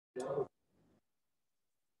All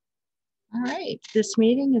right, this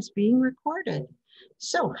meeting is being recorded.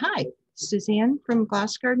 So, hi, Suzanne from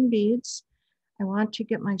Glass Garden Beads. I want to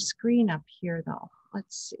get my screen up here though.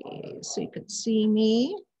 Let's see, so you can see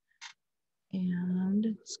me.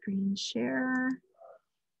 And screen share.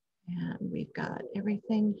 And we've got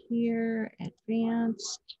everything here,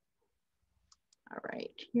 advanced. All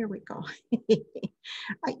right, here we go.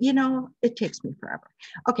 You know, it takes me forever.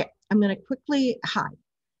 Okay, I'm gonna quickly, hi,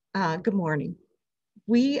 good morning.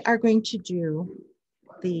 We are going to do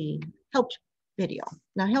the help video.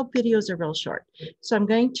 Now help videos are real short. So I'm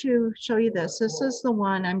going to show you this. This is the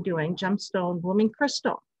one I'm doing, Gemstone Blooming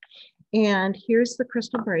Crystal. And here's the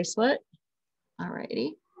crystal bracelet. All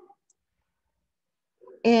righty.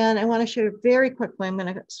 And I want to show you very quickly, I'm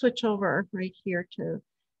going to switch over right here to,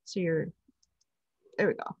 so you're, there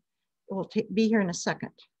we go. We'll be here in a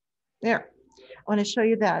second. There. I want to show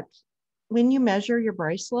you that when you measure your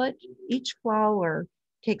bracelet, each flower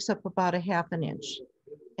takes up about 1/2 inch.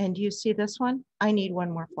 And do you see this one? I need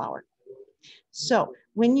one more flower. So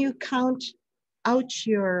when you count out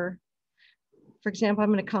your, for example,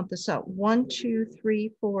 I'm going to count this out. 1, 2,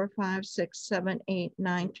 3, 4, 5, 6, 7, 8,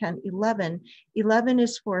 9, 10, 11. 11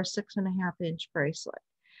 is for a 6.5 inch bracelet.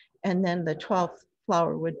 And then the 12th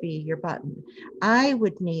flower would be your button. I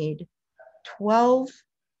would need 12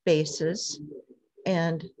 bases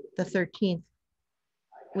and the 13th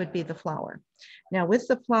would be the flower. Now with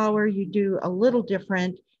the flower, you do a little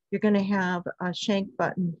different. You're going to have a shank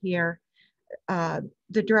button here. The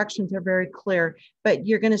directions are very clear, but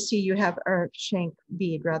you're going to see you have a shank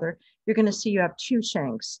bead rather. You're going to see you have 2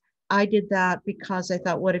 shanks. I did that because I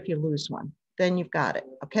thought, what if you lose one? Then you've got it,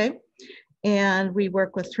 okay? And we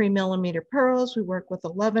work with 3mm pearls. We work with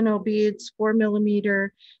 11O beads, 4mm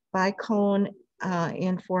bicone,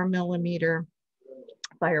 and 4mm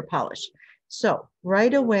fire polish. So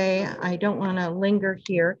right away, I don't want to linger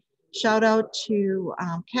here. Shout out to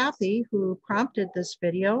Kathy, who prompted this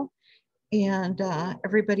video. And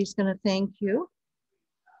everybody's going to thank you.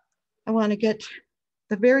 I want to get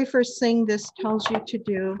the very first thing this tells you to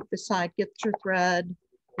do, decide, get your thread,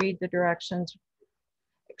 read the directions,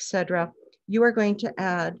 etc. You are going to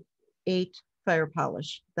add 8 fire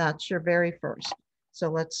polish. That's your very first. So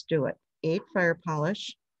let's do it. 8 fire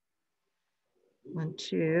polish. 1,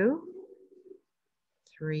 2,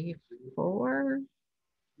 3, 4.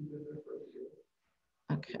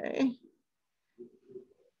 Okay.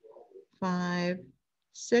 5,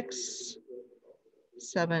 6,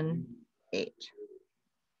 7, 8.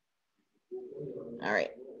 All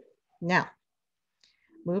right. Now,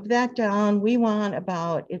 move that down. We want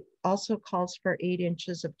about, it also calls for 8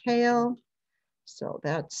 inches of tail. So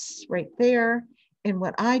that's right there. And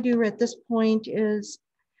what I do at this point is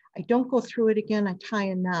I don't go through it again. I tie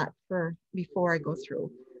a knot before I go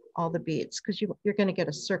through all the beads because you're going to get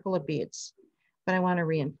a circle of beads. But I want to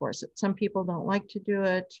reinforce it. Some people don't like to do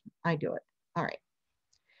it. I do it. All right.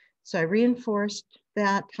 So I reinforced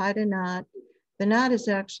that, tied a knot. The knot is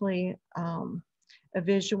actually a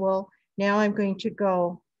visual. Now I'm going to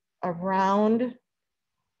go around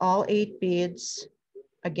all 8 beads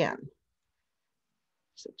again.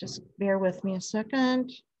 So just bear with me a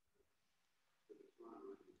second.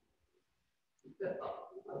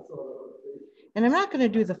 And I'm not going to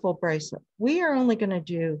do the full bracelet. We are only going to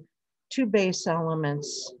do 2 base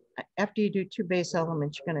elements. After you do 2 base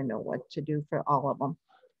elements, you're going to know what to do for all of them.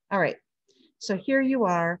 All right. So here you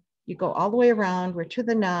are. You go all the way around. We're to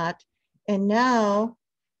the knot. And now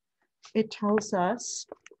it tells us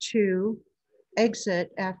to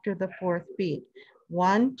exit after the 4th bead.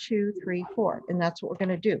 1, 2, 3, 4. And that's what we're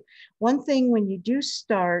going to do. One thing when you do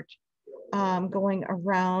start going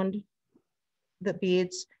around the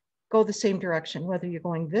beads, go the same direction, whether you're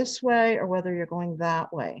going this way or whether you're going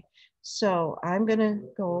that way. So I'm going to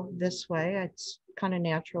go this way. It's kind of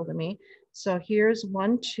natural to me. So here's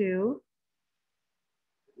 1, 2,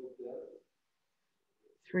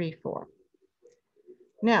 3, 4.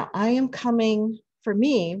 Now I am coming, for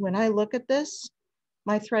me, when I look at this,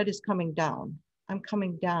 my thread is coming down. I'm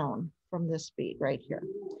coming down from this bead right here.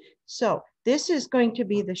 So this is going to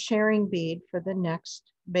be the sharing bead for the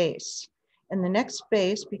next base. And the next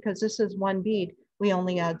base, because this is 1 bead, we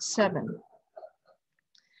only add 7.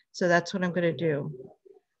 So that's what I'm going to do.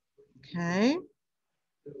 Okay.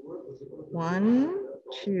 1,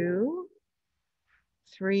 2,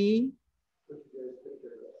 3,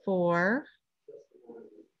 4,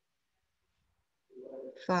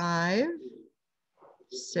 5,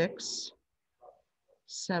 6,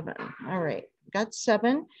 7. All right, got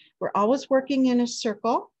 7. We're always working in a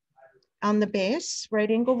circle on the base,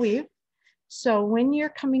 right angle weave. So when you're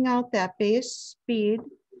coming out that base bead,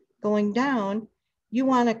 going down, you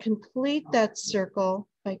want to complete that circle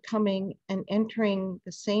by coming and entering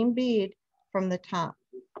the same bead from the top.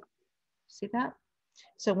 See that?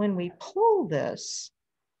 So when we pull this,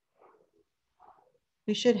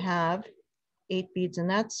 we should have 8 beads in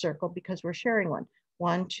that circle because we're sharing one.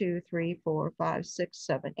 1, 2, 3, 4, 5, 6,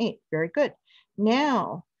 7, 8. Very good.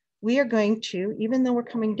 Now we are going to, even though we're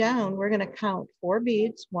coming down, we're going to count 4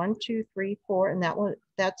 beads. 1, 2, 3, 4, and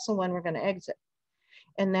that's the one we're going to exit.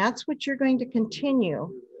 And that's what you're going to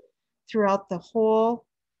continue throughout the whole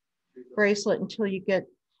bracelet until you get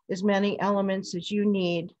as many elements as you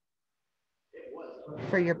need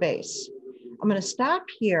for your base. I'm going to stop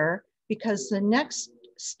here because the next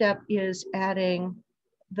step is adding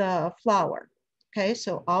the flower. Okay,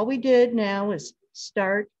 so all we did now is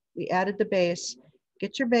start, we added the base,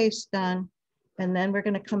 get your base done, and then we're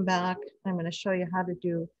going to come back. I'm going to show you how to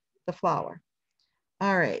do the flower.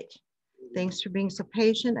 All right, thanks for being so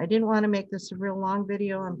patient. I didn't want to make this a real long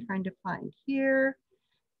video. I'm trying to find here.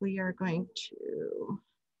 We are going to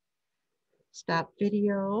stop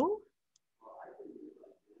video.